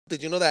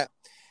Did you know that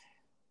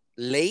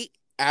late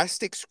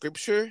Aztec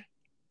scripture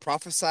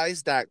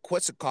prophesies that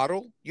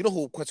Quetzalcoatl, you know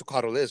who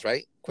Quetzalcoatl is,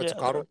 right? Yeah,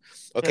 Quetzalcoatl.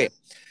 Okay.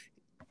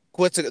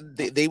 yes.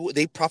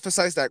 They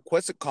prophesied that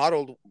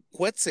Quetzalcoatl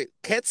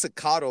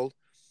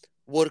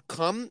would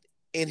come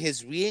in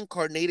his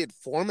reincarnated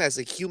form as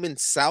a human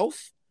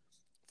self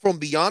from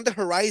beyond the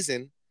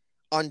horizon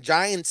on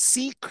giant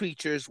sea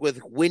creatures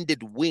with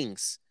winged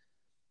wings,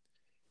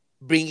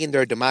 bringing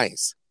their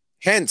demise.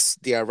 Hence,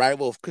 the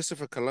arrival of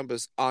Christopher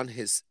Columbus on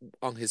his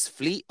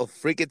fleet of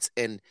frigates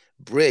and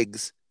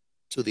brigs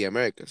to the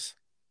Americas.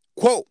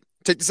 Quote,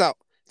 check this out.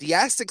 The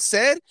Aztecs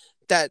said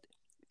that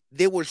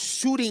they were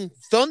shooting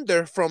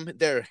thunder from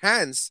their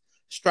hands,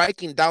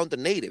 striking down the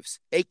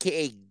natives,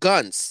 aka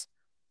guns.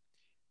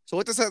 So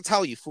what does that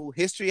tell you, fool?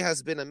 History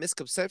has been a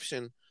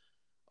misconception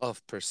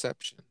of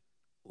perception.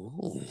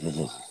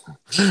 Ooh.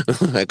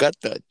 I got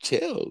the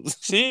chills.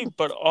 See,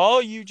 but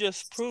all you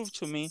just proved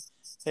to me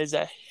is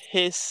that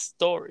his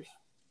story.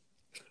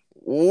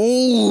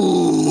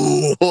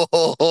 Ooh.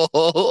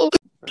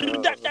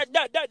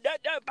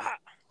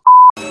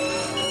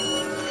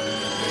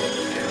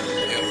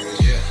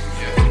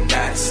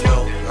 Ride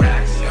slow,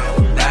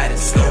 ride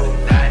slow,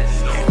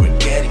 and we're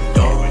getting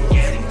going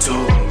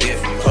to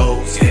different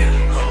poles.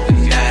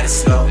 Ride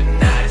slow,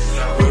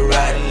 we're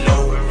riding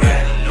low, we're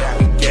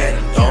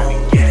getting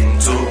going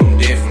to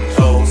different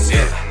poles. I'm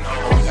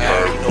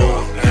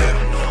paranoid,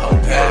 I'm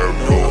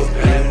paranoid,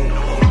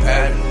 I'm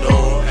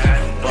paranoid,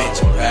 bitch,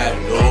 I'm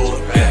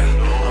paranoid,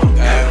 I'm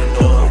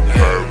paranoid,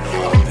 I'm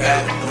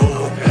paranoid,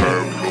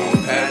 I'm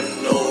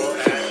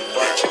paranoid,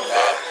 bitch, I'm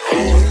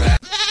paranoid.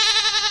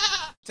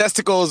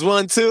 Testicles,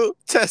 1, 2,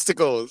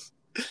 testicles.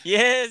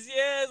 Yes,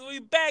 we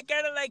back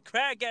at it like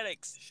crack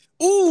addicts.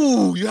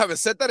 Ooh, you haven't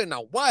said that in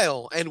a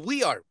while, and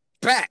we are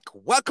back.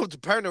 Welcome to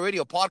Paranoid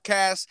Radio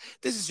Podcast.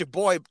 This is your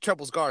boy,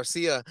 Trebles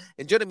Garcia,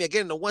 and joining me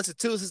again in the ones and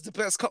twos is the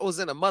best co-host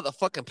in the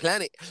motherfucking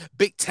planet,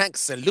 Big Tank.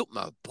 Salute,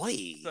 my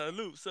boy.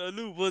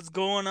 Salute, what's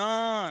going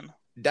on?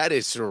 That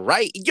is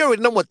right. You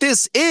already know what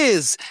this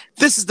is.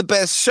 This is the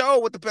best show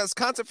with the best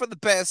content for the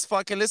best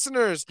fucking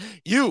listeners.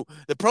 You,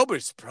 the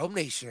Probers, Probe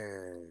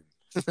Nation.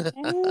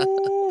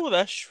 Ooh,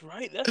 that's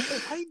right.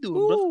 How you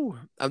doing, bro?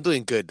 I'm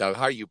doing good, dog.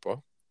 How are you,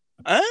 bro?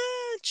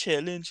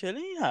 Chilling.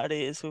 How it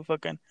is?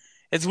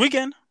 It's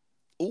weekend.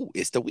 Ooh,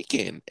 it's the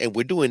weekend, and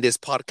we're doing this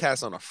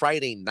podcast on a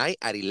Friday night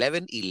at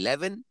 11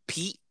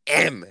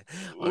 p.m.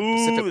 on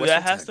Pacific Ooh, Western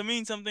that has Time. to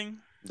mean something.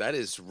 That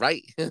is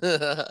right.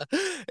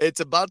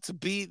 It's about to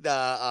be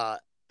a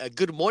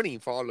good morning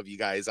for all of you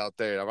guys out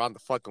there around the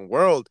fucking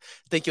world.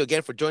 Thank you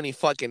again for joining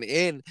fucking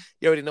in.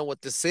 You already know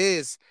what this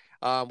is.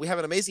 We have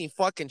an amazing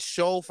fucking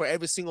show for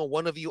every single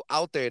one of you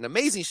out there. An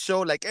amazing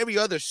show like every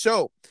other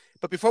show.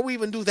 But before we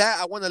even do that,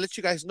 I want to let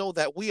you guys know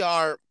that we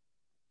are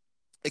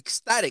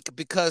ecstatic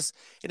because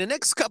in the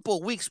next couple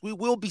of weeks we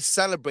will be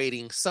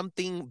celebrating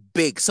something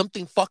big,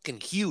 something fucking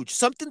huge,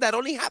 something that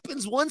only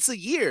happens once a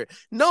year.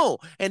 No,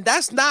 and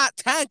that's not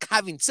Tank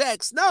having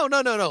sex. No.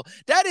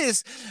 That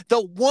is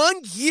the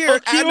 1 year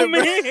Fuck you,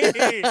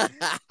 anniversary. me.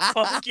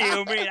 Fuck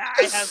you, me.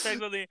 I have sex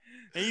with you,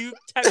 and you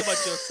talk about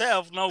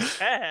yourself. No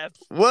cap.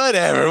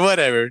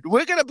 Whatever.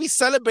 We're gonna be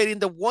celebrating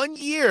the 1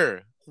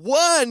 year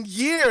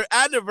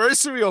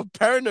anniversary of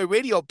Paranoid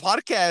Radio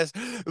Podcast.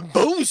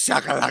 Boom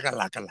shakalaka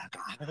laka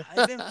laka.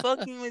 I've been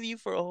fucking with you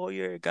for a whole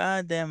year.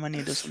 God damn, I need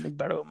to do something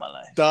better with my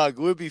life. Dog,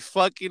 we'll be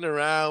fucking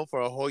around for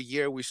a whole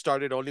year. We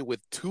started only with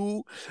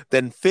 2,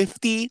 then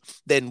 50,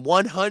 then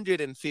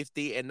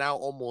 150, and now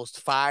almost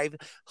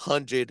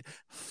 500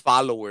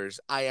 followers.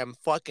 I am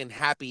fucking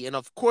happy. And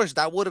of course,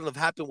 that wouldn't have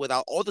happened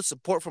without all the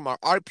support from our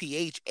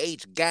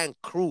RPHH gang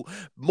crew,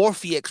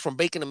 Morphex from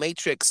Bacon the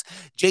Matrix,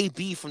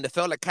 JB from the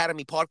Fell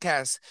Academy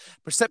podcast,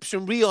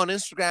 Perception Rio on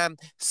Instagram,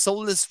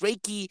 Soulless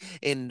Reiki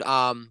and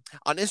on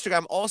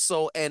Instagram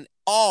also, and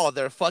all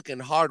their fucking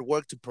hard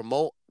work to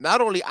promote not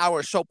only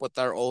our show but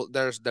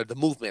the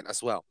movement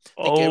as well.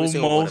 Thank you, every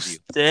single one of you.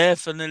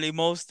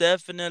 Most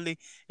definitely.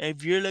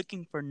 If you're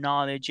looking for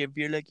knowledge, if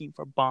you're looking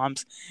for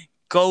bombs,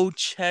 go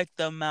check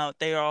them out.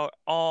 They are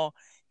all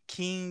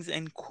kings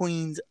and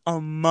queens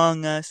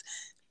among us.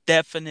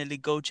 Definitely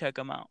go check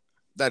them out.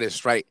 That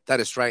is right.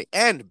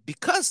 And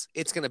because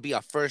it's going to be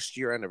our first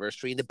year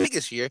anniversary, the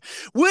biggest year,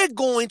 we're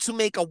going to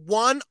make a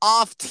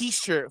one-off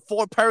t-shirt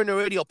for Paranoid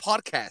Radio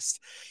Podcast.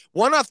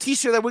 One-off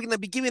t-shirt that we're going to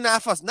be giving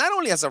off us not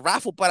only as a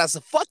raffle, but as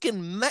a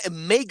fucking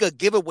mega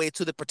giveaway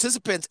to the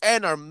participants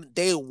and our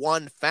day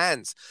one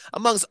fans.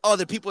 Amongst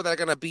other people that are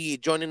going to be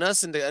joining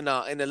us in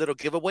the little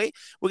giveaway,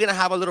 we're going to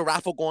have a little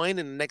raffle going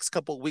in the next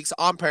couple of weeks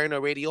on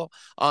Paranoid Radio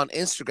on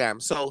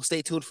Instagram. So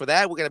stay tuned for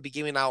that. We're going to be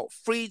giving out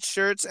free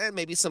shirts and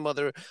maybe some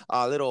other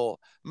little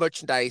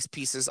merchandise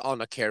pieces on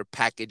a care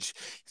package.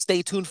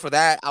 Stay tuned for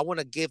that. I want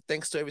to give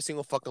thanks to every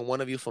single fucking one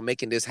of you for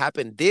making this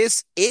happen.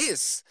 This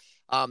is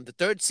the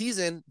 3rd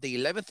season, the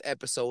 11th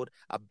episode,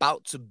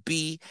 about to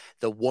be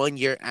the 1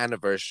 year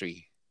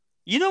anniversary.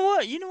 You know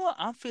what?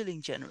 I'm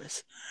feeling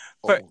generous.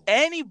 For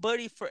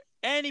anybody,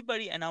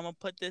 and I'm going to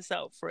put this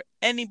out for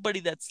anybody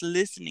that's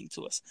listening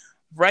to us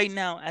right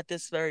now at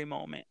this very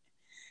moment.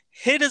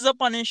 hit us up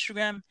on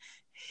Instagram,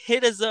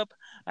 hit us up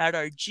at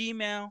our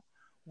Gmail,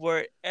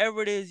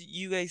 wherever it is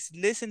you guys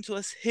listen to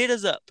us, hit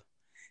us up.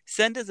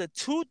 Send us a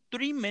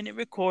 2-3 minute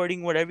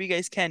recording, whatever you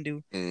guys can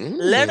do.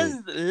 Let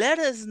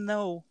us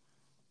know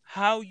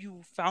how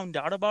you found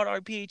out about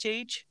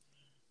RPHH.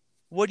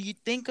 What do you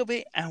think of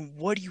it, and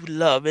what do you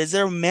love? Is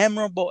there a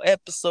memorable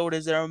episode?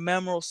 Is there a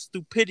memorable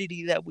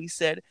stupidity that we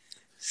said?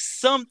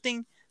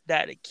 Something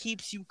that it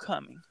keeps you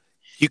coming.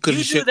 You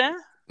do that?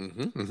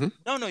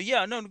 No.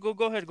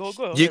 Go ahead.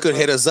 You could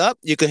hit us up.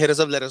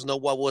 Let us know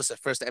what was the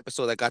first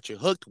episode that got you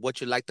hooked, what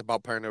you liked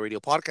about Paranoid Radio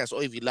Podcast,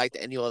 or if you liked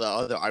any of the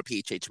other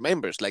RPHH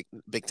members, like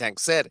Big Tank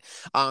said.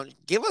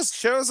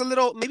 Share us a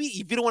little. Maybe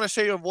if you don't want to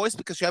share your voice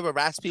because you have a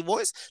raspy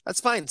voice, that's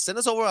fine. Send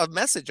us over a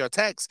message or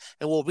text,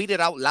 and we'll read it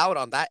out loud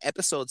on that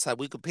episode so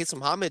we could pay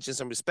some homage and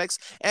some respects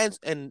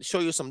and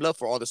show you some love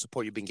for all the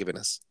support you've been giving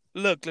us.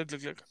 Look.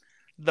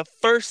 The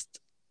first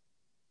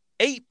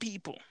 8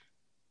 people.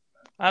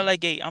 I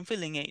like 8. I'm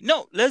feeling 8.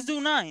 No, let's do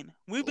 9.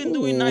 We've been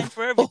doing 9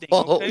 for everything.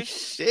 Okay. Oh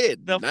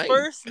shit! The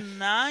first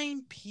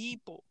 9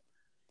 people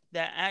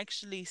that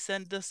actually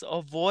sent us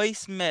a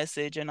voice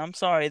message, and I'm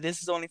sorry,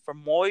 this is only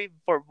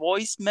for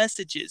voice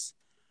messages,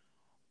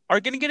 are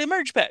gonna get a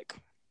merch pack.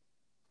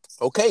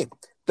 Okay,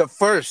 the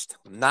first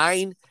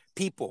 9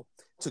 people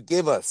to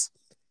give us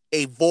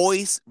a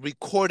voice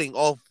recording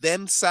of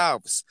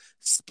themselves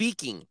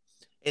speaking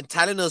and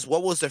telling us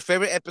what was their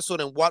favorite episode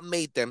and what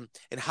made them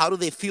and how do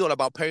they feel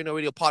about Paranoid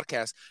Radio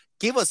Podcast.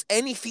 Give us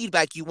any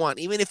feedback you want,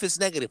 even if it's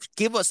negative.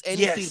 Give us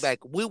any feedback.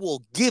 We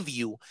will give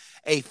you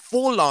a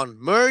full-on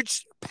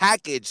merch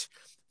package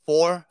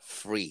for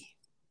free.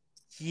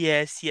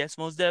 Yes,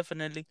 most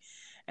definitely.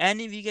 And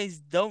if you guys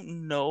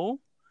don't know,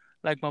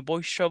 like my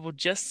boy Shovel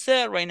just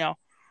said right now,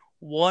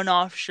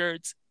 one-off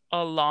shirts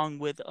along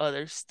with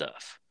other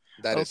stuff.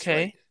 That is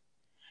right.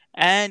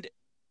 And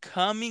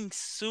coming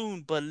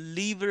soon,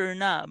 believe it or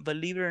not,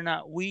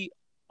 we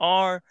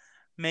are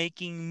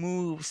making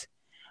moves.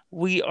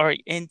 We are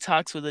in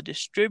talks with a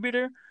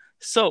distributor.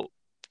 So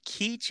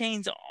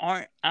keychains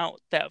aren't out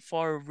that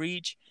far of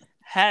reach.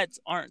 Hats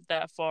aren't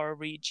that far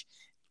of reach.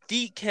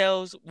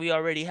 Decals, we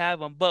already have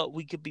them, but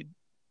we could be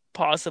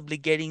possibly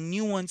getting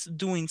new ones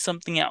doing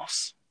something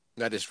else.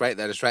 That is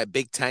right.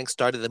 Big Tank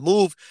started the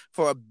move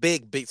for a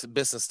big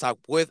business talk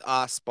with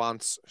our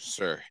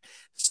sponsor.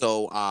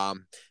 So,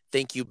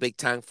 thank you, Big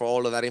Tank, for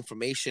all of that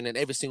information and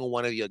every single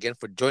one of you again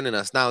for joining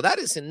us. Now, that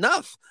is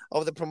enough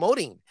of the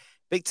promoting.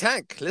 Big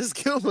Tank, let's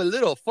give him a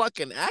little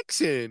fucking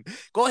action.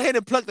 Go ahead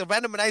and plug the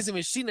randomizing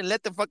machine and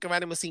let the fucking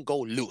random machine go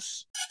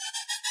loose.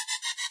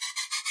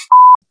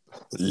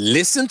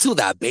 Listen to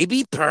that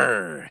baby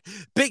purr.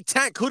 Big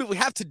Tank, who do we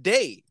have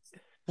today?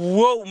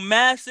 Whoa,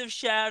 massive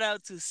shout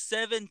out to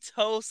Seven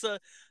Tosa.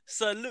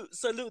 Salute.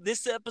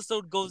 This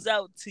episode goes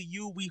out to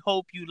you. We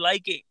hope you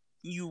like it.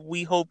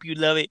 We hope you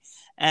love it.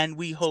 And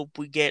we hope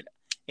we get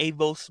a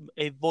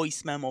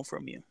voice memo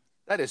from you.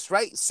 That is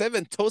right.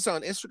 Seven Tosa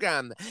on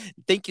Instagram.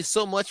 Thank you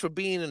so much for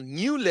being a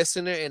new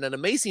listener and an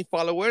amazing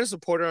follower and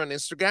supporter on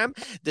Instagram.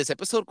 This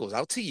episode goes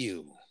out to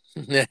you.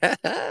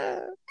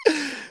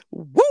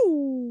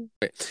 Woo!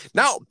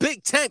 Now,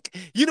 Big Tank,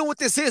 you know what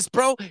this is,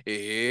 bro?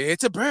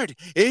 It's a bird.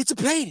 It's a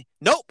plane.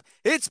 Nope.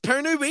 It's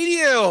Paranoid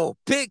Radio.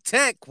 Big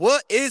Tank,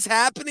 what is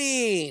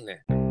happening?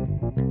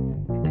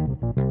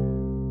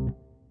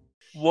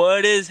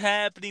 What is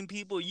happening,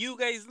 people? You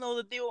guys know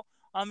the deal.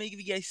 I'm going to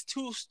give you guys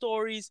 2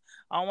 stories.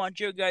 I want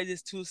your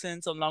guys' 2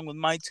 cents along with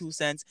my 2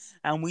 cents.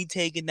 And we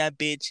taking that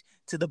bitch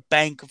to the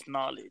bank of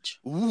knowledge.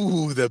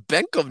 Ooh, the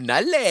bank of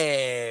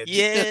knowledge.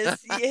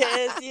 Yes.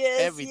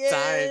 Every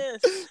time.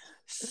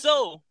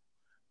 So,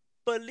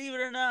 believe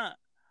it or not,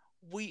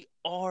 we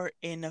are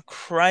in a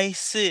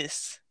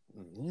crisis.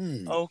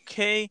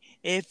 Okay?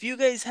 If you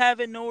guys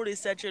haven't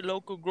noticed at your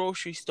local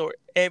grocery store,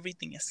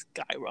 everything is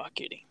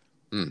skyrocketing.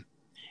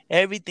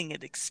 Everything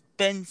is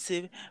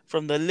expensive,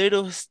 from the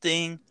littlest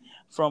thing,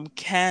 from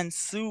canned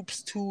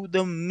soups to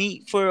the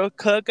meat for a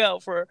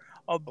cookout, for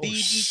a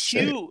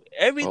BBQ.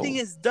 Everything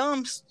is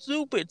dumb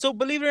stupid. So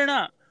believe it or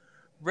not,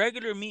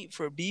 regular meat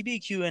for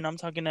BBQ, and I'm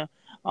talking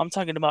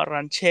about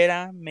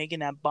ranchera,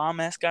 making that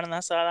bomb ass carne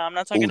asada. I'm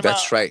not talking about.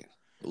 That's right.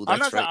 I'm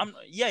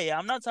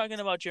not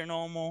talking about your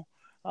normal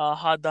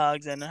hot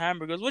dogs and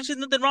hamburgers, which is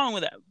nothing wrong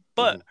with that.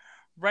 But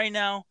right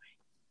now,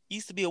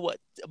 used to be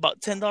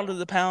about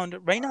 $10 a pound.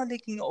 Right now, they're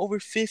getting over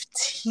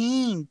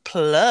 15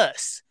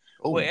 plus.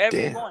 Wherever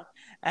you're going.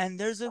 And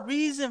there's a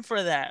reason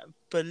for that.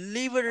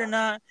 Believe it or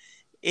not,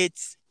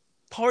 it's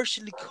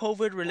partially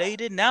COVID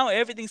related. Now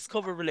everything's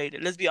COVID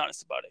related. Let's be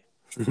honest about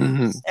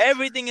it.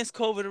 Everything is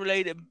COVID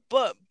related.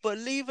 But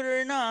believe it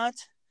or not,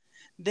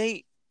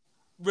 they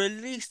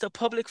released a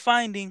public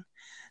finding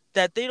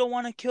that they don't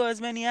want to kill as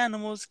many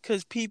animals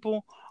because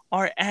people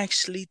are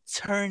actually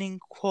turning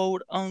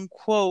quote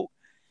unquote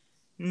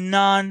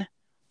I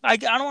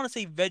don't want to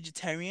say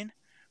vegetarian,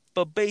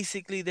 but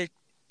basically they're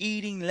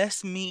eating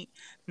less meat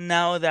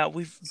now that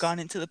we've gone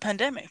into the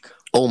pandemic.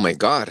 Oh my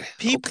God.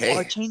 People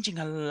are changing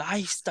a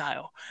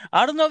lifestyle.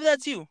 I don't know if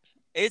that's you.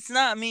 It's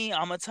not me.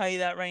 I'm gonna tell you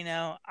that right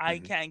now. I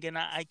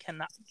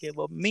cannot give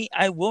up meat.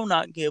 I will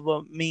not give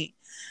up meat.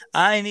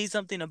 I need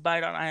something to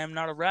bite on. I am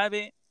not a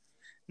rabbit.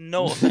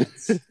 No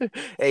offense.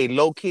 Hey,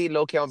 low key,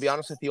 I'll be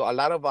honest with you. A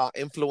lot of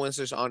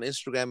influencers on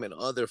Instagram and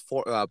other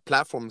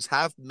platforms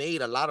have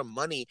made a lot of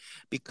money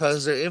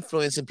because they're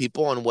influencing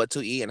people on what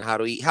to eat and how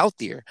to eat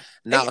healthier.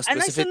 Now, And I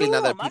specifically, salute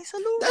now that them. I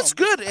salute that's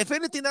them. good. If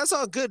anything, that's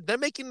all good. They're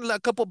making a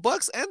couple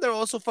bucks, and they're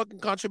also fucking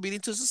contributing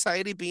to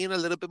society, being a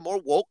little bit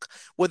more woke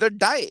with their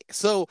diet.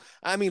 So,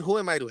 I mean, who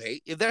am I to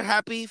hate? If they're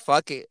happy,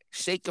 fuck it.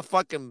 Shake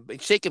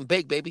and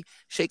bake, baby.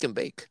 Shake and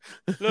bake.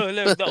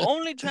 Look. The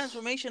only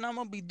transformation I'm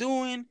gonna be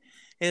doing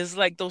is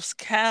like those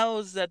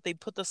cows that they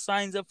put the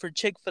signs up for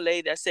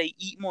Chick-fil-A that say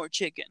 "Eat more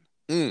chicken."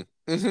 That's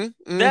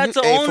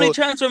the Hey, only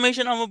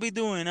transformation I'm gonna be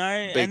doing. All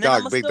right, and then I'm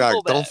gonna big still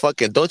go dog. back.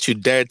 Don't you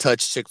dare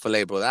touch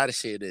Chick-fil-A, bro. That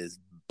shit is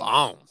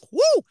bomb.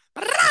 Woo!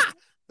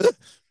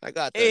 I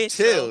got the It's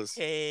chills.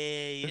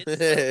 okay. It's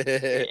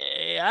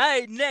okay. All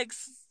right,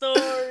 next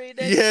story.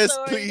 Yes,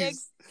 please.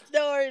 Next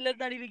story. Let's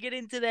not even get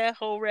into that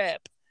whole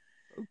rap.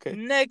 Okay.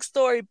 Next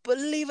story.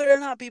 Believe it or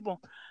not,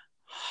 people,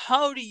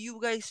 how do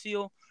you guys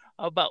feel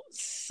about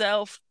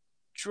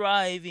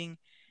self-driving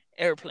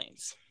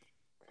airplanes?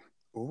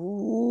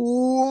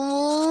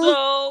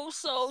 Ooh.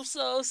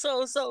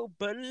 So,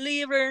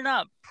 believe it or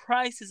not,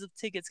 prices of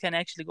tickets can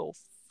actually go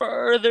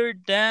further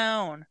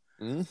down.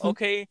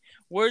 Okay,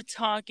 we're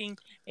talking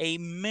a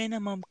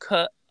minimum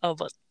cut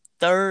of a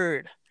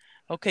third.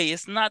 Okay,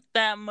 it's not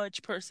that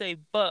much per se,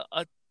 but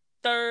a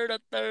third.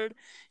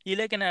 You're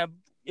looking at,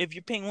 if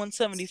you're paying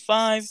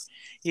 $175,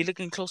 you're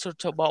looking closer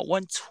to about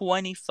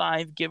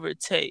 $125, give or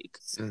take.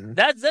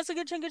 That's a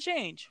good chunk of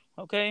change.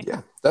 Okay.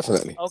 Yeah,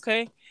 definitely.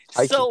 Okay.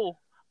 So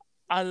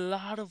a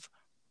lot of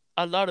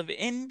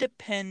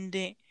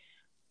independent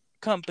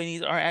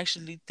companies are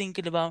actually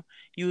thinking about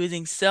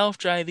using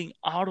self-driving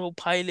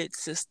autopilot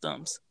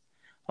systems.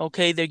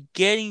 Okay, they're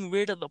getting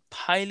rid of the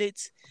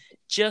pilots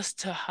just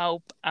to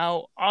help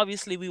out.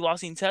 Obviously, we've all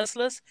seen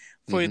Teslas.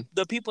 For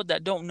the people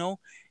that don't know,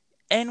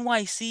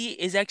 NYC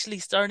is actually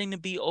starting to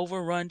be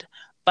overrun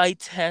by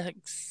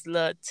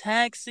Tesla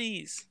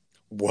taxis.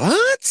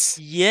 What?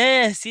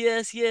 Yes.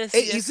 Hey,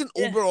 isn't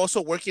Uber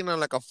also working on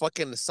like a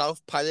fucking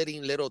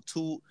self-piloting little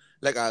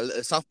like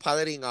a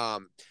self-piloting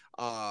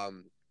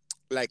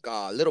like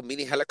a little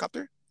mini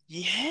helicopter?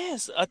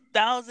 Yes,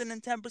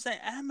 1,010%.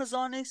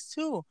 Amazon is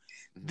too.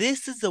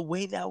 This is the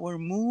way that we're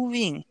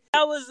moving.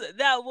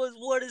 That was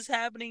what is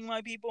happening,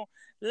 my people.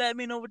 Let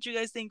me know what you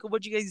guys think or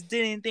what you guys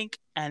didn't think,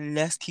 and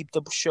let's keep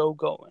the show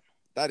going.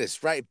 That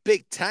is right.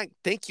 Big Tank,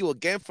 thank you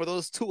again for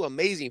those two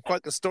amazing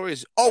fucking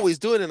stories. Always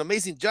doing an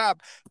amazing job.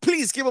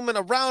 Please give them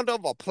a round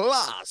of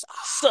applause.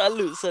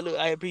 Salute.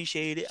 I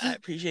appreciate it.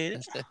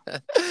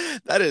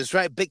 That is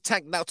right, Big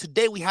Tank. Now,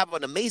 today we have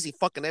an amazing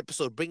fucking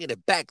episode bringing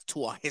it back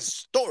to a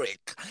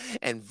historic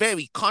and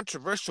very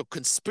controversial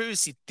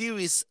conspiracy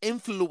theorist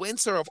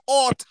influencer of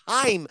all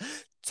time.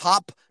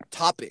 Top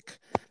topic.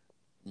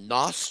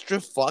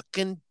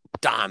 Nostradamus.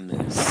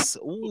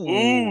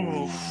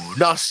 Ooh.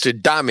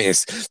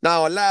 Nostradamus.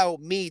 Now allow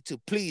me to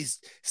please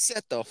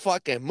set the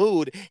fucking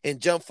mood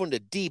and jump from the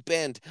deep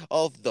end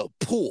of the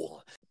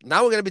pool.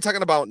 Now we're going to be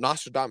talking about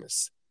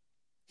Nostradamus.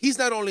 He's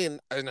not only an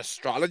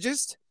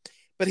astrologist,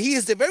 but he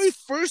is the very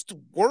first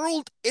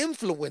world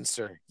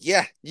influencer.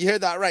 Yeah, you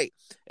heard that right.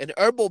 An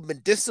herbal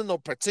medicinal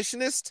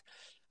practitioner,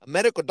 a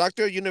medical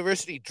doctor,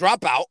 university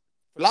dropout,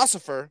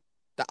 philosopher,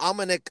 the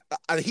almanac.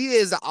 He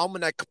is the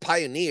almanac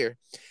pioneer,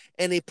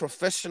 and a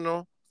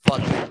professional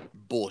fucking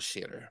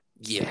bullshitter.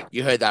 Yeah,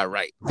 you heard that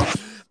right.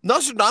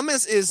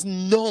 Nostradamus is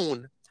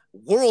known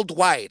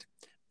worldwide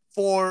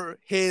for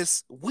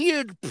his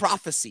weird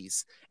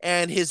prophecies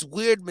and his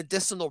weird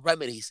medicinal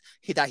remedies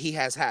that he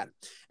has had.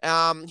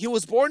 He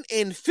was born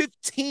in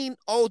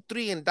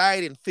 1503 and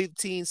died in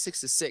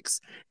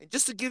 1566. And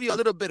just to give you a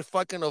little bit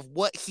fucking of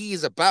what he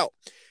is about,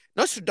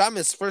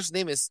 Nostradamus' first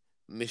name is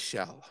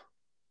Michelle.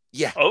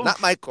 Yeah, not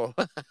Michael.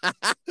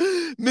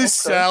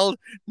 Michelle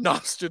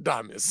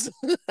Nostradamus.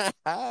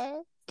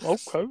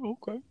 Okay.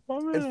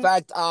 In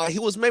fact, he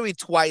was married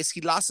twice.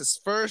 He lost his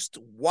first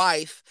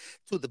wife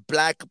to the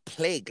Black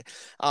Plague.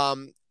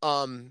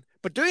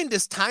 But during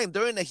this time,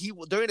 during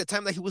the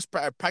time that he was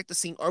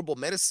practicing herbal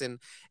medicine,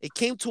 it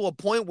came to a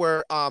point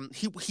where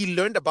he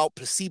learned about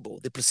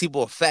the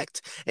placebo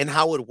effect, and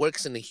how it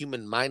works in the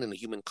human mind and the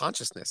human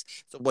consciousness.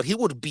 So what he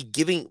would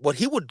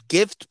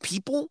give to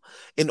people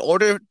in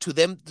order for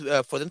them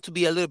to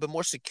be a little bit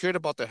more secured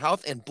about their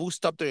health and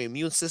boost up their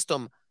immune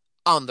system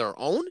on their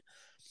own,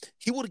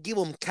 he would give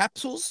them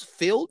capsules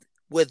filled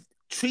with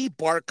tree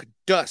bark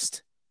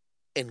dust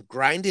and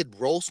grinded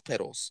rose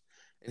petals.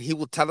 And he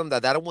would tell them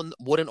that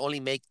wouldn't only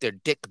make their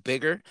dick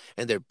bigger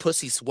and their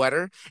pussy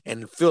sweater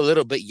and feel a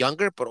little bit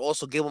younger, but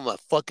also give them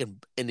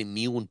an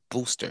immune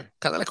booster.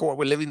 Kind of like what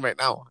we're living right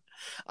now.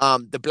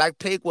 The Black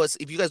Plague was,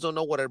 if you guys don't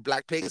know what a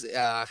Black Plague is,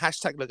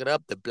 hashtag look it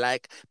up. The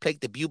Black Plague,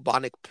 the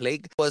bubonic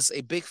plague, was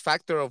a big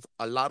factor of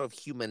a lot of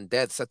human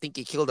deaths. I think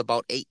it killed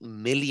about 8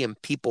 million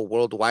people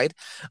worldwide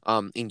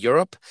in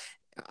Europe.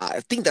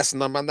 I think that's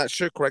not, I'm not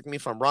sure, correct me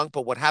if I'm wrong,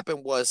 but what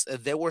happened was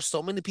there were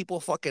so many people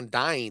fucking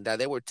dying that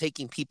they were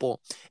taking people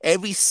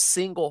every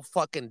single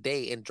fucking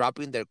day and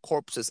dropping their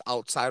corpses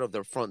outside of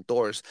their front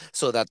doors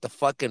so that the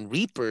fucking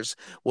reapers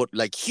would,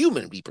 like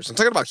human reapers, I'm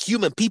talking about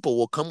human people,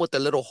 will come with the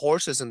little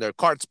horses in their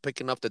carts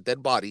picking up the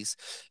dead bodies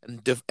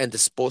and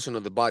disposing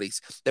of the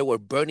bodies. They were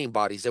burning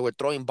bodies. They were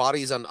throwing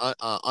bodies on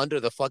under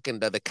the fucking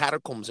the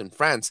catacombs in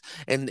France,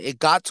 and it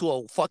got to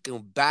a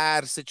fucking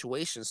bad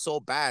situation, so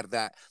bad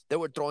that they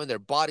were throwing their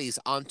bodies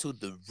onto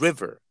the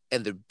river.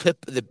 And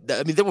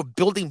I mean, they were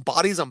building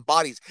bodies on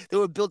bodies. They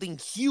were building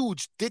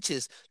huge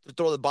ditches to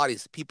throw the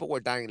bodies. People were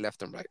dying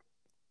left and right.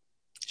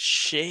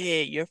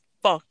 Shit, you're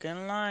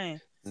fucking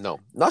lying. No,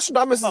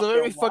 Nostradamus is a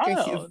very fucking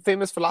wild.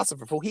 famous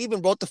philosopher. He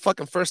even wrote the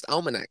fucking first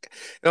almanac.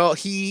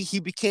 He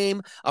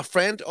became a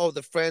friend of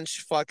the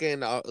French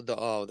fucking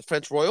the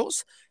French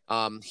royals.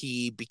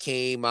 He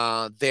became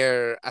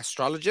their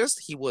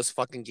astrologist. He was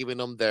fucking giving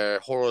them their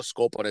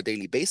horoscope on a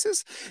daily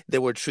basis. They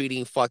were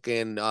treating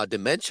fucking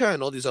dementia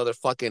and all these other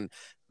fucking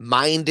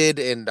minded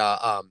and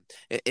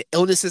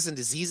illnesses and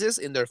diseases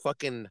in their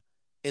fucking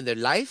in their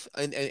life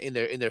in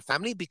their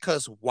family.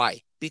 Because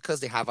why? Because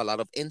they have a lot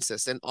of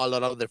incest, and a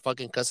lot of their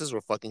fucking cousins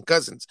were fucking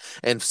cousins,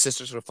 and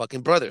sisters were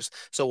fucking brothers.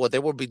 So what they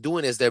would be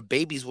doing is their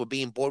babies were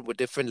being born with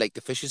different like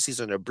deficiencies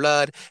in their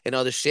blood and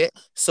other shit.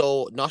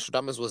 So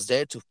Nostradamus was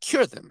there to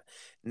cure them.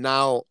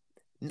 Now,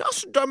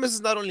 Nostradamus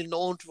is not only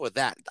known for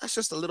that. That's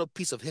just a little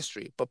piece of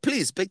history. But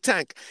please, Big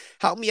Tank,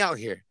 help me out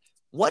here.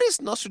 What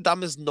is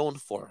Nostradamus known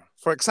for?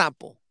 For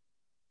example,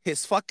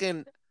 his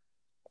fucking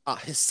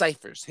his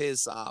ciphers,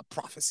 his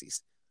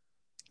prophecies.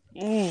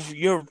 Ooh,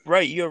 you're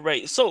right. You're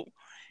right. So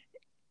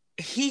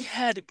he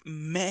had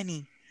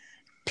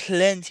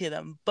plenty of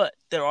them, but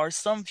there are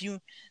some few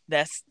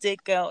that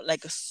stick out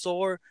like a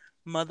sore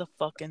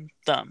motherfucking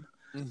thumb.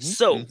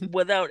 So,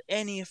 without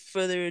any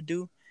further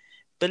ado,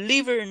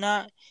 believe it or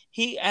not,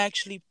 he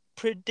actually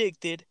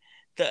predicted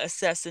the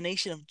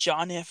assassination of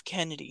John F.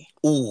 Kennedy.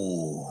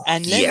 Ooh,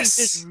 and let me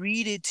just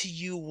read it to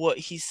you what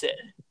he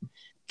said.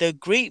 The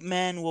great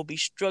man will be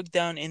struck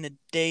down in a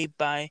day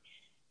by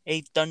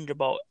a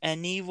thunderbolt,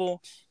 an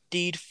evil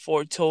deed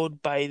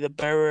foretold by the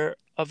bearer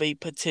of a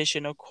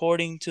petition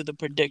according to the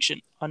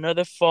prediction.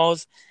 Another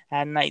falls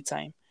at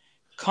nighttime.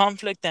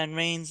 Conflict and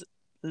reigns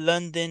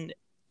London,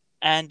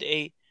 and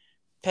a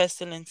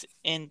pestilence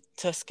in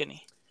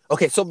Tuscany.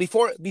 Okay, so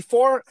before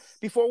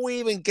we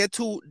even get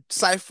to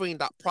ciphering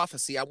that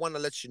prophecy, I want to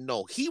let you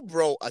know he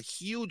wrote a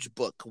huge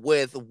book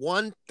with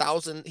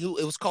 1,000.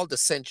 It was called The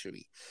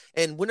Century,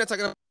 and we're not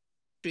talking about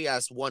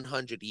as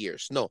 100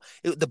 years. No,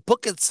 the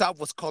book itself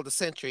was called The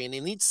Century, and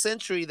in each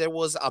century there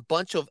was a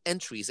bunch of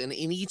entries, and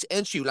in each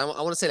entry, I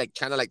want to say like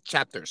kind of like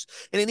chapters,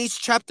 and in each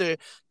chapter,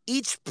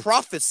 each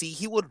prophecy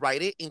he would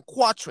write it in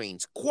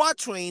quatrains.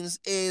 Quatrains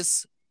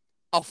is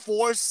a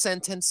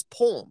 4-sentence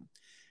poem.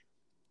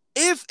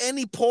 If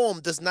any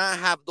poem does not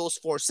have those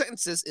 4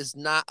 sentences, it's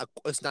not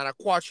a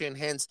quatrain.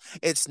 Hence,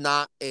 it's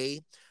not a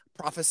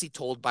prophecy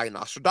told by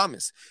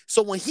Nostradamus.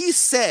 So when he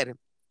said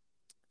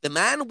the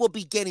man will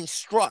be getting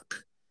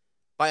struck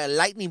by a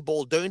lightning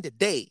bolt during the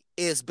day,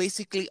 is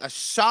basically a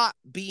shot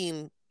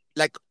being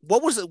like,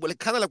 what was it? Well,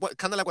 kind of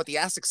like what the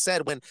Aztecs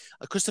said when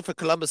Christopher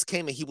Columbus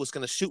came and he was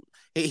gonna shoot.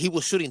 He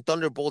was shooting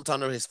thunderbolts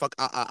out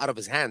of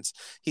his hands.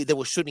 They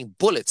were shooting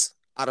bullets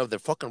out of their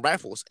fucking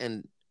rifles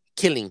and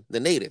killing the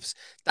natives.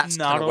 That's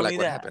kind of like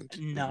what happened.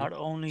 Not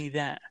only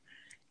that,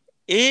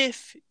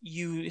 if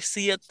you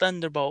see a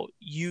thunderbolt,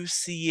 you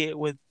see it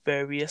with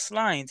various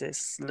lines.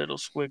 It's little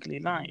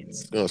squiggly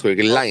lines.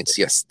 Squiggly lines,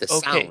 yes. The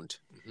sound.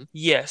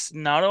 Yes,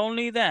 not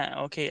only that.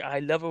 Okay, I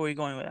love where we're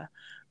going with that.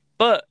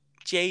 But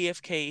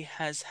JFK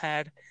has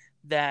had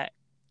that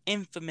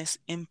infamous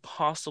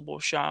impossible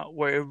shot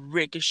where it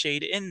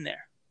ricocheted in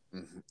there.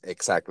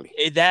 Exactly.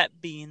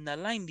 That being the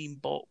lightning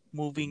bolt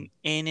moving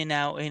in and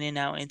out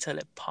until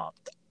it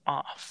popped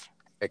off.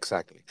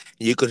 Exactly.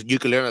 You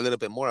could learn a little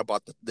bit more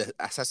about the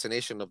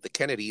assassination of the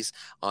Kennedys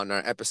on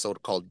our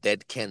episode called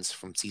Dead Kens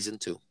from season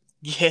 2.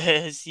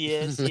 Yes.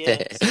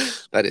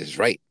 That is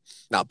right.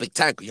 Now, Big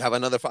Tank, you have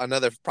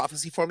another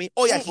prophecy for me?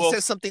 Oh yeah, he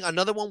says something.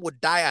 Another one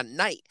would die at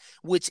night,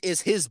 which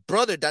is his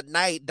brother that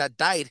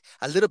died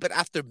a little bit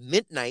after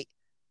midnight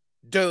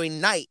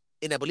during night,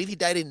 and I believe he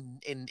died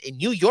in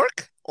New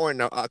York or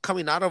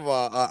coming out of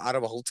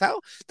a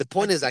hotel. The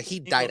point is that he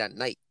died at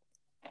night.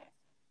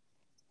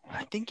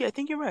 I think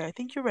you're right. I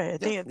think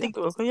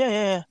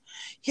yeah.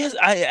 Yes,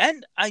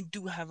 I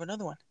do have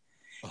another one.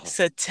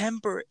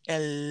 September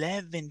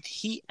 11th,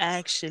 he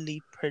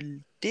actually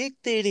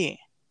predicted it.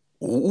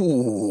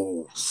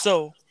 Ooh.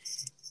 So,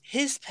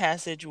 his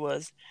passage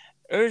was,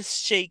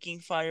 earth-shaking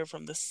fire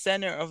from the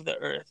center of the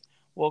earth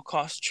will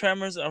cause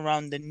tremors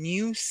around the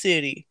new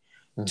city.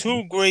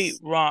 2 great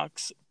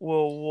rocks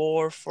will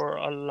war for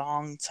a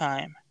long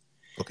time.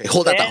 Okay,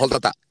 hold on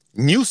that.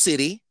 New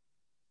city,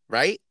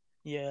 right?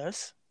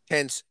 Yes.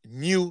 hence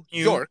New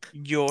New York.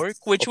 York,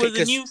 which Okay, was the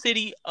 'cause new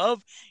city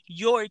of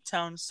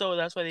Yorktown, so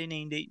that's why they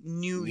named it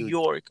New New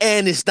York.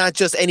 and it's not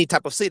just any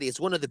type of city. It's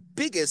one of the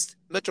biggest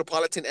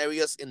metropolitan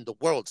areas in the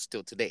world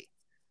still today.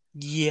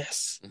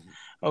 Yes. Mhm.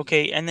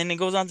 Okay, and then it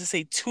goes on to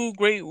say two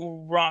great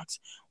rocks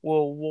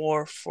will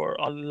war for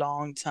a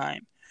long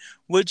time,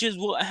 which is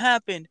what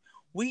happened.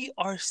 We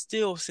are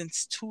still,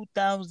 since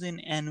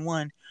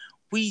 2001,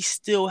 we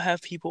still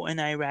have people in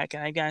Iraq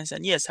and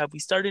Afghanistan. Yes, have we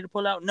started to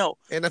pull out? No.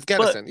 In But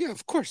Afghanistan, yeah,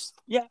 of course.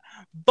 yeah,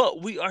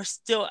 but we are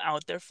still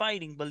out there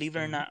fighting, believe it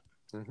or Mhm. not.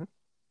 Mhm.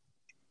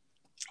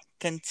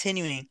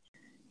 Continuing,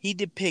 he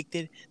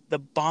depicted the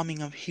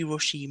bombing of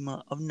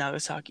Hiroshima, of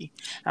Nagasaki,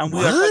 and we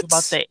are talking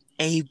about What? the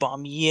A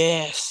bomb.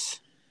 Yes.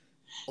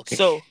 Okay.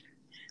 So,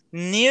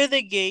 near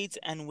the gates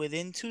and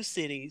within two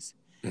cities,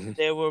 Mhm.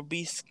 there will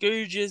be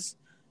scourges,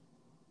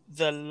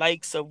 the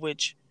likes of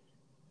which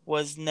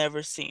was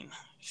never seen.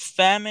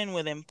 Famine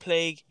within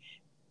plague,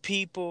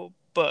 people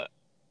but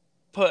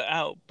put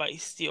out by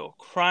steel,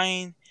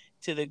 crying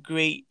to the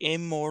great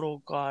immortal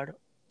God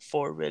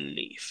for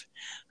relief.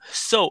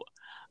 So,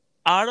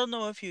 I don't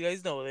know if you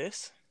guys know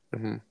this.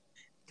 Mhm.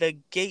 The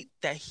gate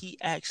that he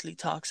actually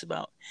talks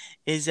about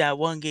is that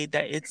one gate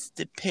that it's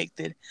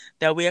depicted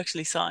that we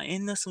actually saw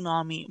in the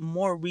tsunami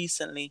more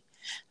recently,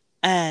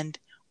 and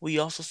we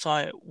also saw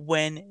it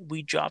when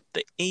we dropped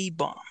the A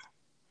bomb.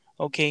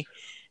 Okay,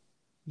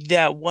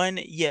 that one,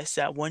 yes,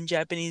 that one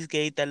Japanese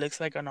gate that looks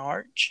like an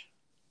arch.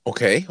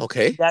 Okay.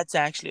 Okay. That's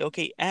actually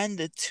okay. And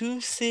the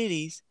two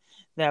cities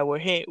that were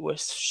hit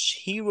was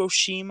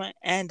Hiroshima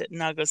and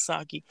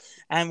Nagasaki.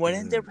 And what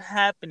ended up Mm.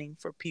 happening,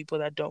 for people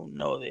that don't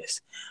know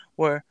this,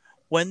 were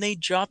when they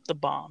dropped the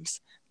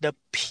bombs, the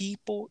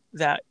people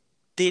that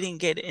didn't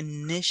get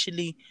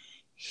initially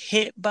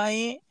hit by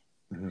it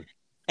Mhm.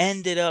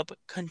 ended up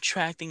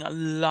contracting a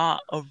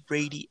lot of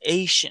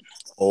radiation.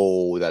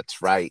 Oh,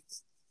 that's right.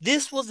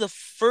 This was the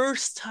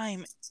first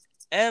time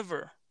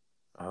ever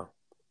Uh,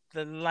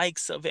 the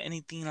likes of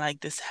anything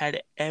like this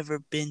had ever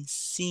been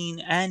seen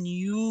and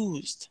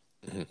used.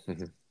 mhm,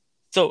 mhm.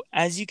 So,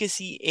 as you can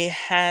see, it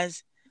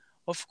has,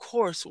 of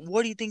course,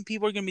 what do you think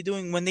people are going to be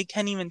doing when they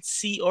can't even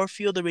see or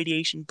feel the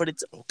radiation, but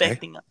it's Okay.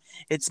 affecting them?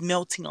 It's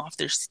melting off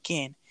their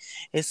skin.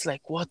 It's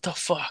like, what the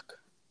fuck?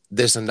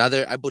 There's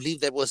another. I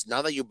believe that was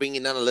now that you're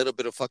bringing down a little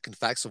bit of fucking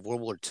facts of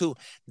World War II.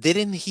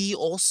 Didn't he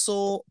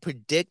also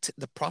predict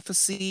the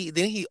prophecy?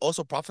 Didn't he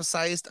also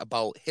prophesized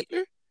about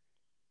Hitler?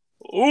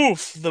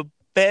 Oof, the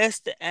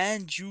best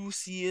and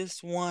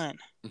juiciest one.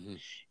 Mhm.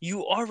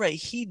 You are right,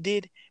 he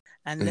did.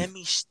 And Mm. let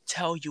me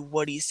tell you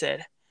what he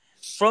said.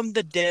 From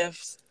the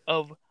depths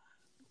of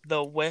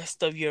the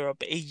west of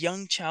Europe, a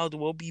young child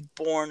will be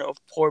born of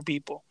poor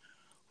people.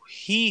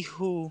 He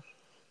who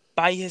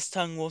by his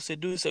tongue will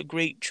seduce a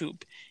great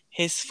troop.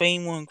 His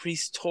fame will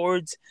increase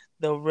towards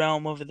the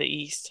realm of the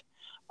east.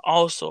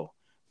 Also,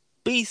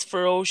 beasts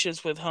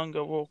ferocious with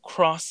hunger will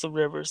cross the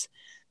rivers.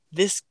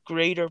 This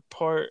greater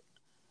part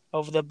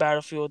of the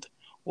battlefield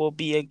will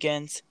be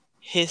against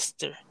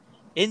Hister.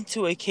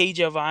 Into a cage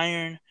of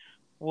iron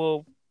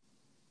will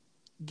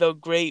the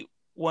great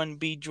one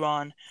be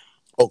drawn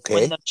when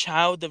Okay. the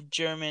child of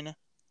Germany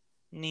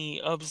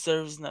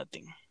observes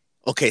nothing.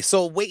 Okay.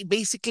 So wait,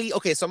 basically,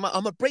 okay. So I'm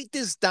gonna break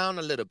this down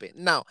a little bit.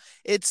 Now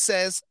it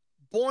says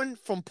born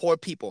from poor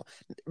people.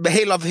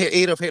 Adolf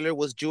Hitler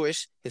was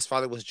Jewish. His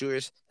father was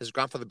Jewish. His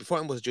grandfather before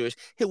him was Jewish.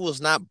 He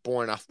was not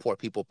born off poor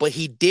people, but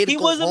he did He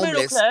go was a middle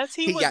homeless. class.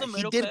 He was a He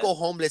middle did class. go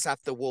homeless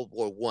after World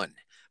War I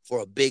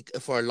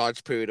for a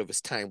large period of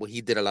his time where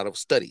he did a lot of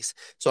studies.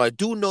 So I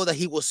do know that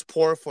he was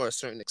poor for a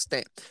certain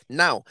extent.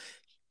 Now,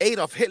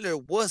 Adolf Hitler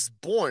was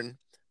born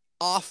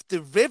off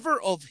the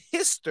river of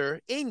Hister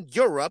in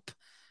Europe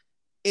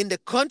in the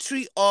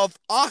country of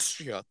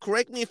Austria.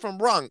 Correct me if I'm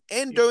wrong.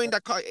 And during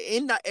that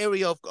in that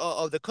area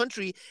of the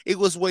country, it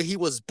was where he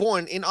was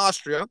born in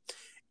Austria,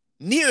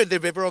 near the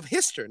river of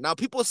Hister. Now,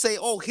 people say,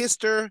 "Oh,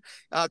 Hister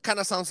kind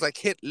of sounds like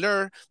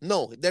Hitler."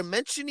 No, they're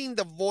mentioning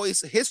the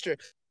voice Hister.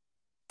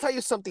 Tell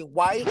you something.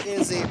 Why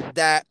is it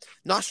that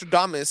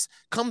Nostradamus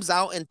comes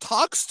out and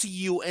talks to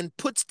you and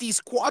puts these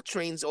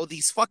quatrains or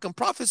these fucking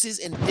prophecies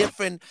in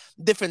different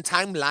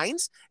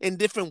timelines in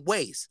different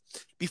ways?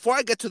 Before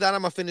I get to that,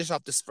 I'm gonna finish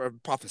off this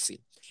prophecy.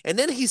 And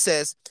then he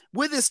says,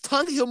 with his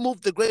tongue, he'll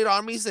move the great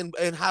armies and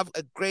have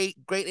a great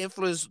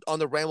influence on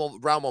the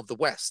realm of the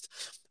West.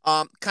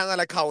 Kind of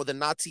like how the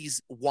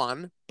Nazis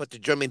won, but the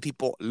German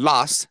people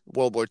lost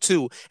World War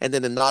II, and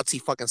then the Nazi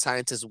fucking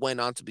scientists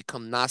went on to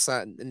become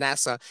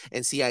NASA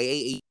and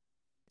CIA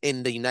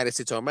in the United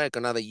States of America.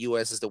 Now the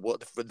U.S. is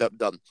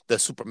the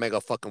super mega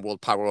fucking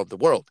world power of the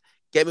world.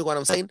 Get me what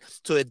I'm saying?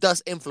 So it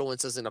does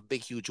influence us in a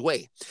big, huge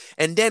way.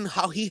 And then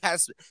how he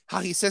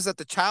says that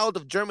the child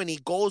of Germany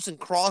goes and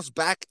crawls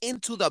back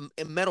into the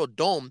metal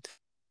dome,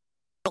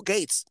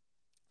 gates,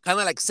 kind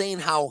of like saying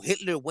how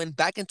Hitler went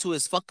back into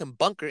his fucking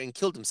bunker and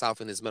killed himself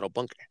in his metal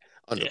bunker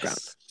underground.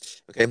 Yes.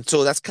 Okay,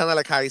 so that's kind of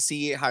like how I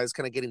see it, how it's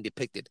kind of getting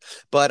depicted.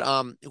 But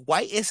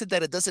why is it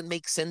that it doesn't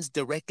make sense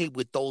directly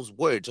with those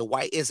words, or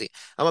why is it?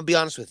 I'm gonna be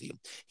honest with you.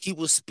 He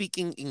was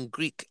speaking in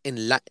Greek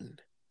and Latin.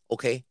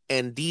 Okay,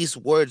 and these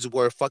words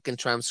were fucking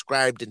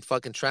transcribed and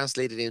fucking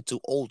translated into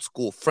old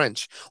school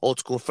French. Old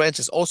school French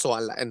is also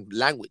a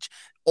language.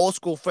 Old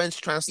school French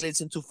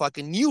translates into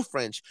fucking new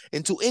French,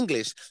 into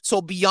English.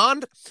 So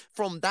beyond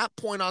from that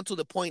point on to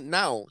the point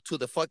now, to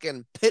the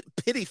fucking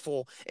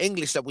pitiful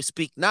English that we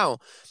speak now,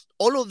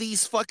 all of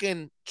these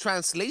fucking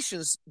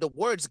translations, the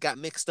words got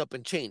mixed up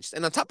and changed.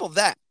 And on top of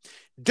that,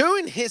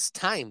 during his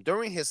time,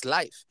 during his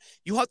life,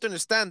 you have to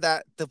understand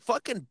that the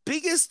fucking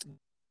biggest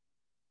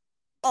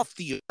of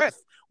the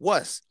earth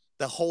was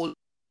the whole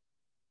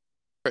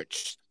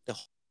church, the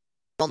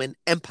Roman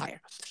Empire.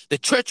 The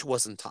church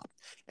was on top.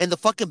 And the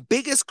fucking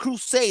biggest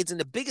crusades and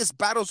the biggest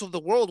battles of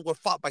the world were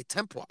fought by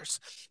Templars.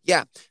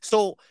 Yeah.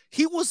 So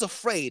he was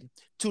afraid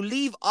to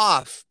leave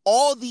off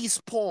all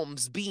these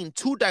poems being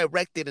too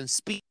directed and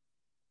speak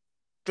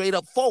straight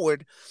up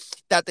forward,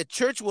 that the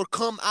church would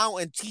come out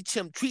and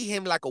treat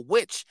him like a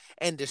witch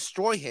and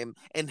destroy him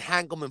and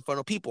hang him in front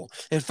of people.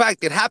 In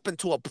fact, it happened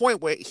to a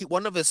point where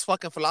one of his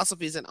fucking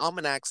philosophies and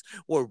almanacs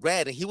were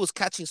read, and he was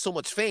catching so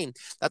much fame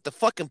that the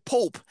fucking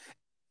Pope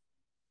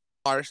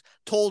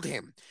told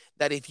him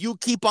that if you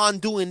keep on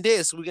doing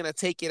this, we're gonna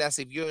take it as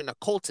if you're an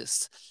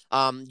occultist.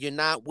 You're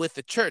not with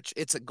the church.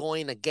 It's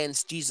going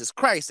against Jesus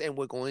Christ, and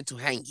we're going to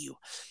hang you.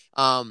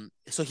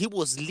 So he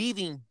was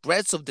leaving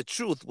breads of the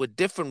truth with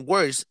different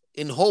words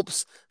in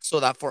hopes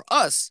so that for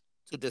us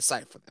to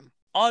decipher them.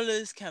 All of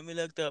this can be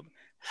looked up.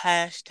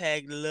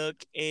 Hashtag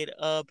look it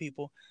up,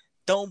 people.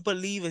 Don't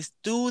believe us.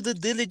 Do the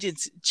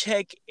diligence.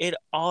 Check it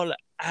all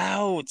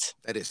out.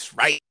 That is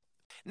right.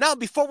 Now,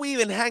 before we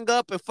even hang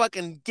up and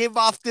fucking give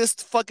off this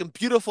fucking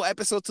beautiful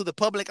episode to the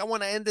public, I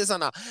want to end this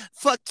on a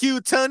fuck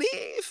you, Tony.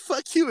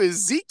 Fuck you,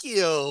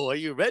 Ezekiel. Are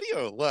you ready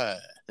or what?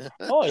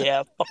 Oh,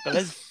 yeah. Fuck it.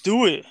 Let's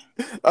do it.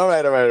 All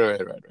right. All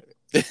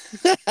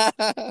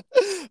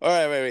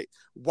right, wait.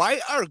 Why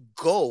are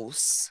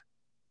ghosts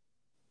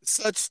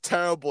such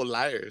terrible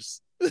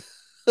liars?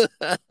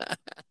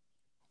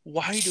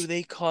 Why do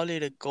they call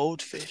it a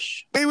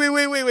goldfish?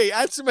 Wait.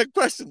 Answer my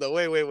question, though.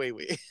 Wait.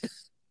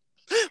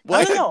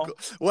 Why are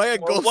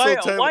ghosts so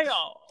terrible?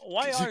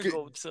 Why are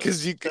goats?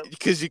 Because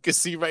you can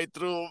see right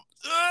through them.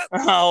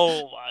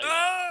 Oh my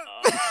god!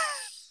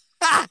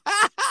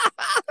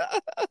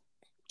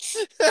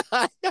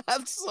 I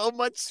have so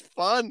much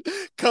fun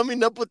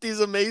coming up with these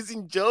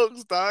amazing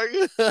jokes, dog.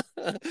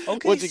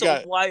 Okay, what you so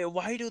got?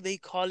 why do they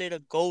call it a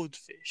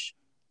goldfish?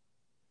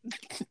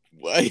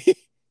 Why?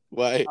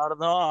 I don't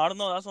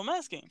know. That's what I'm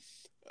asking.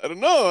 I don't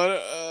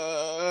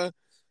know.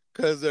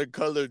 Because they're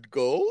colored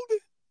gold.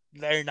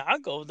 They're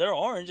not gold. They're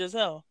orange as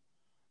hell.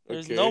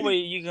 There's no way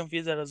you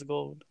confuse that as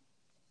gold.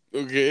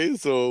 Okay,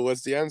 so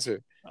what's the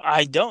answer?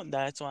 I don't.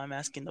 That's why I'm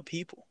asking the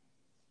people.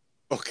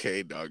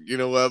 Okay, dog. You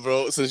know what,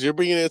 bro? Since you're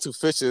bringing it to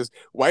fishes,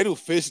 why do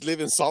fish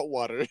live in salt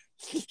water?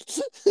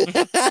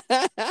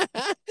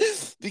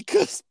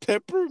 Because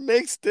pepper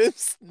makes them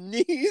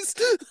sneeze.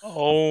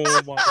 Oh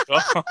my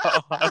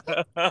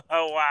god!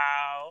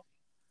 Wow.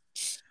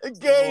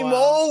 Game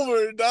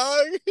over,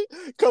 dog.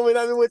 Coming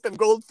at me with them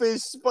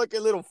goldfish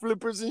fucking little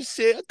flippers and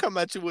shit. I come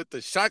at you with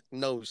the shark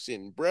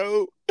notion,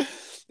 bro.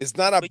 It's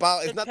not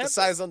about, it's not the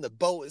size on the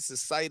boat. It's the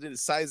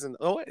size and,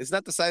 oh, it's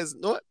not the size,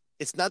 no,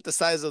 it's not the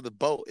size of the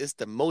boat. It's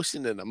the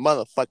motion in the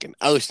motherfucking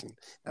ocean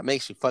that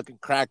makes you fucking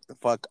crack the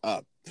fuck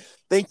up.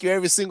 Thank you,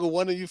 every single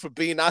one of you, for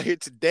being out here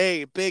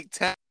today. Big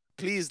time.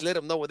 Please let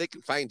them know where they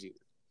can find you.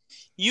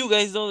 You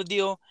guys know the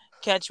deal.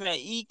 Catch me at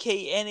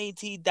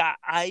eknat.ivix.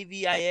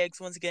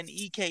 Once again,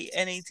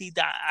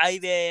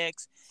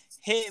 eknat.ivix.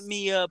 Hit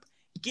me up.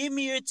 Give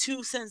me your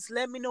 2 cents.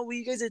 Let me know what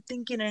you guys are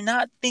thinking or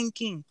not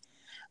thinking.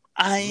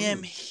 I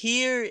am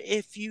here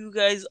if you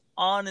guys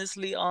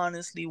honestly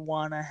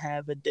want to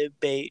have a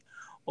debate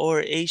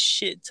or a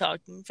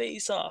shit-talking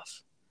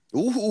face-off.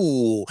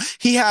 Ooh,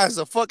 he has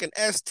a fucking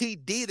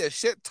STD, the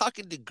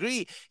shit-talking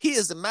degree. He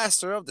is the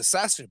master of the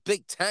Sasser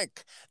Big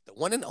Tank, the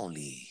one and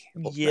only.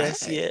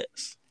 Yes.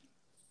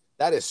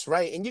 That is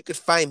right. And you can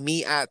find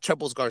me at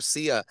Trebles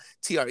Garcia,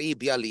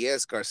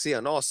 Trebles Garcia,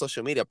 on all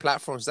social media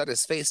platforms. That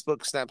is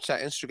Facebook,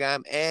 Snapchat,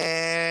 Instagram,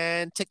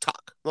 and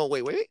TikTok. Oh,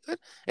 wait.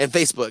 And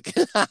Facebook.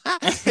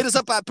 Hit us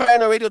up at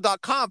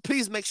paranoidradio.com.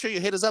 Please make sure you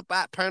hit us up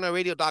at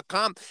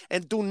paranoidradio.com.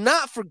 And do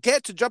not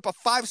forget to drop a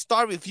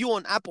 5-star review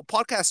on Apple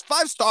Podcasts.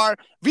 5-star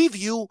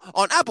review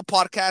on Apple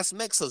Podcasts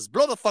makes us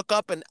blow the fuck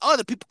up, and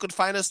other people could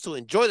find us to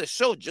enjoy the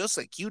show just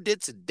like you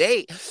did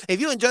today. If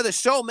you enjoy the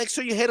show, make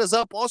sure you hit us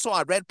up also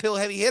on Red Pill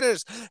Heavy Hitters.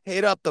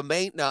 Hit up the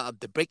main,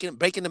 the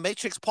Breaking the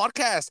Matrix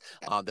podcast,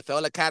 the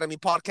Fell Academy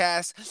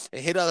podcast,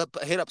 and hit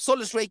up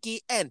Solus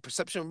Reiki and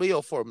Perception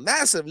Rio for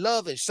massive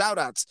love and shout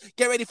outs.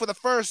 Get ready for the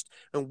first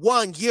and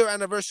 1 year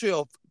anniversary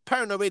of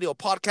Paranoid Radio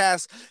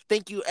podcast.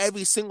 Thank you,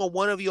 every single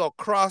one of you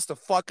across the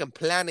fucking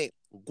planet.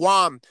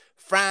 Guam,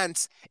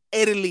 France,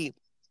 Italy,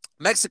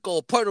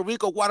 Mexico, Puerto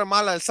Rico,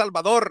 Guatemala, El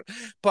Salvador.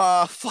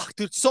 Fuck,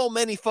 dude, so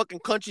many fucking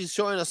countries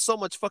showing us so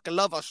much fucking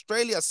love.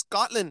 Australia,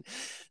 Scotland,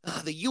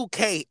 the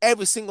UK,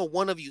 every single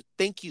one of you.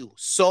 Thank you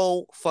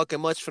so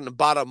fucking much from the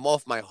bottom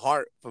of my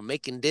heart for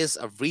making this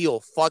a real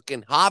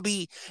fucking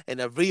hobby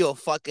and a real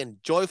fucking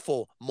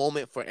joyful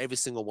moment for every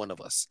single one of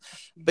us.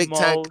 Big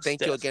Tank, Most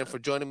thank you again definitely. for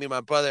joining me,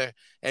 my brother.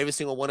 Every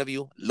single one of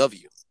you, love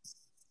you.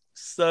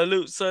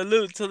 Salute.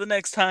 Till the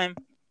next time.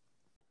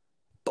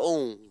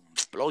 Boom.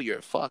 Blow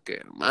your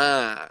fucking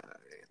mind.